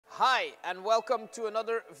Hi and welcome to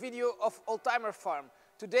another video of Oldtimerfarm.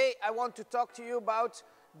 Today I want to talk to you about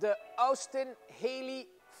the Austin Healey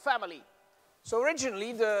family. So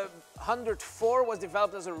originally the 104 was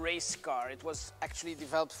developed as a race car. It was actually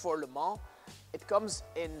developed for Le Mans. It comes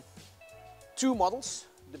in two models,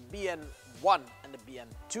 the BN1 and the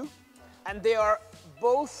BN2, and they are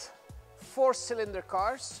both four-cylinder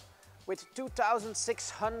cars with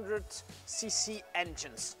 2,600 cc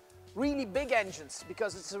engines. Really big engines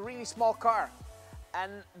because it's a really small car.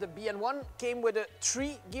 And the BN1 came with a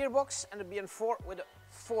 3 gearbox and the BN4 with a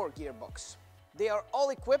 4 gearbox. They are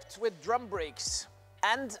all equipped with drum brakes,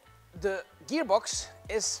 and the gearbox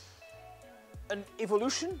is an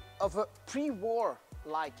evolution of a pre-war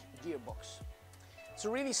like gearbox. It's a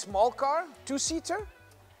really small car, two-seater,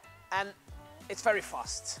 and it's very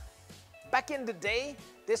fast. Back in the day,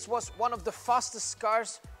 this was one of the fastest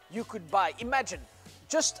cars you could buy. Imagine,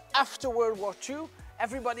 just after World War II,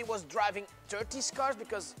 everybody was driving 30s cars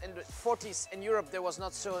because in the 40s in Europe there was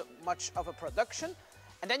not so much of a production.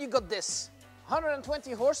 And then you got this,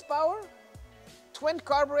 120 horsepower, twin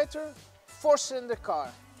carburetor, four-cylinder car.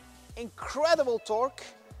 Incredible torque,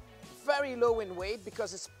 very low in weight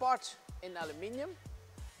because it's part in aluminium.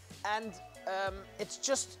 And it's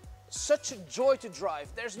just such a joy to drive.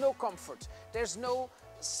 There's no comfort, there's no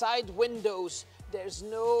side windows, there's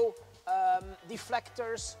no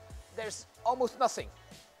deflectors, there's almost nothing.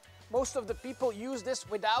 Most of the people use this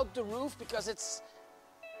without the roof because it's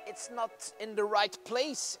not in the right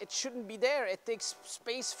place. It shouldn't be there. It takes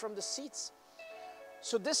space from the seats.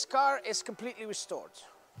 So this car is completely restored.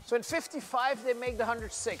 So in '55 they make the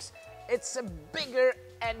 106. It's a bigger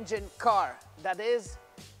engine car. That is,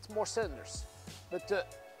 it's more cylinders. But the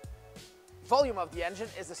volume of the engine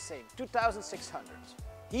is the same, 2,600.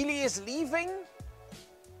 Healey is leaving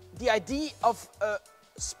the idea of a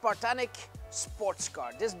Spartanic sports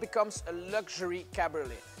car. This becomes a luxury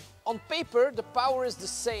cabriolet. On paper, the power is the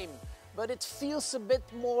same, but it feels a bit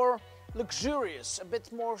more luxurious, a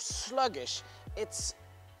bit more sluggish. It's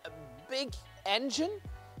a big engine,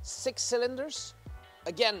 6 cylinders,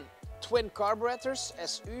 again, twin carburetors,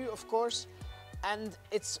 SU of course, and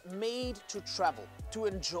it's made to travel, to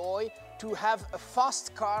enjoy, to have a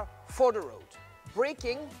fast car for the road.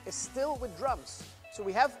 Braking is still with drums. So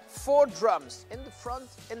we have 4 drums, in the front,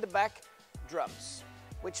 in the back, drums,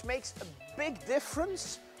 which makes a big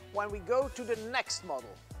difference when we go to the next model.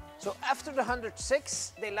 So after the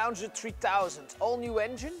 106, they launched the 3000, all new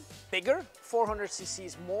engine, bigger, 400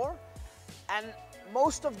 cc's more, and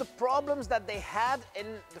most of the problems that they had in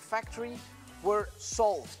the factory were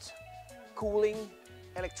solved. Cooling,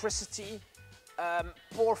 electricity,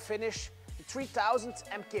 poor finish. The 3000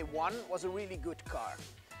 MK1 was a really good car.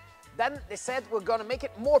 Then they said we're gonna make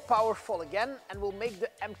it more powerful again and we'll make the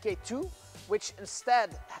MK2, which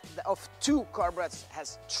instead of 2 carburetors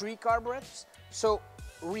has 3 carburetors. So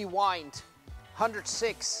rewind,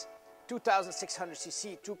 106, 2,600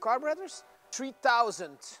 cc, 2 carburetors,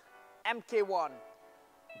 3000 MK1,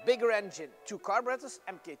 bigger engine, 2 carburetors,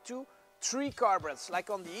 MK2, 3 carburetors, like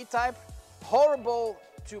on the E-Type, horrible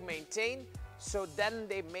to maintain. So then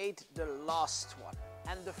they made the last one.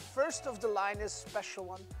 And the first of the line is special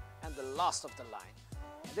one, and the last of the line.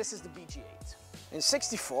 This is the BG8. In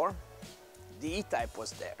 '64, the E-Type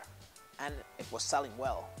was there, and it was selling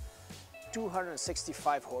well.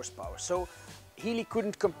 265 horsepower, so Healey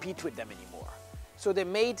couldn't compete with them anymore. So they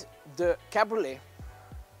made the Cabriolet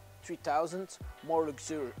 3000 more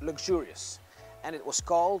luxurious, and it was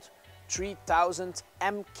called 3000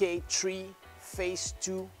 MK3 Phase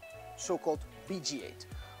 2, so-called BG8.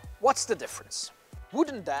 What's the difference?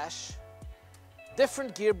 Wooden dash,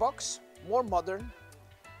 different gearbox, more modern,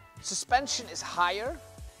 suspension is higher,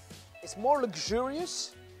 it's more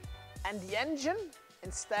luxurious, and the engine,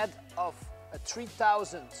 instead of a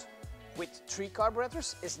 3000 with 3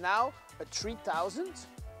 carburetors, is now a 3000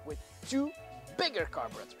 with 2 bigger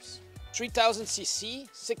carburetors. 3000 cc,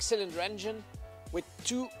 6-cylinder engine with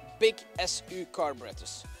 2 big SU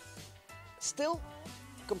carburetors. Still,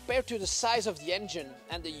 compared to the size of the engine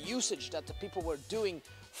and the usage that the people were doing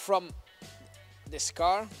from this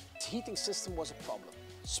car, the heating system was a problem.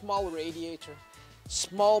 Small radiator,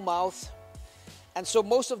 small mouth, and so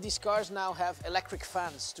most of these cars now have electric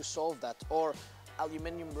fans to solve that, or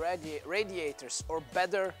aluminum radiators, or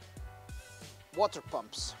better water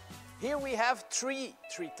pumps. Here we have 3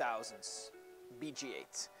 3000s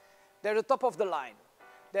BG8. They're the top of the line.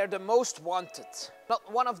 They're the most wanted.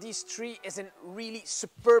 Not one of these 3 is in really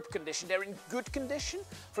superb condition. They're in good condition.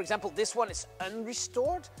 For example, this one is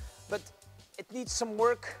unrestored, but it needs some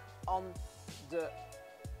work on the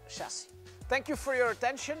chassis. Thank you for your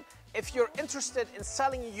attention. If you're interested in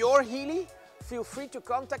selling your Healey, feel free to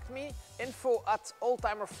contact me,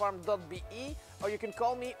 info@oldtimerfarm.be, or you can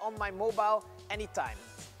call me on my mobile anytime.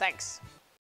 Thanks.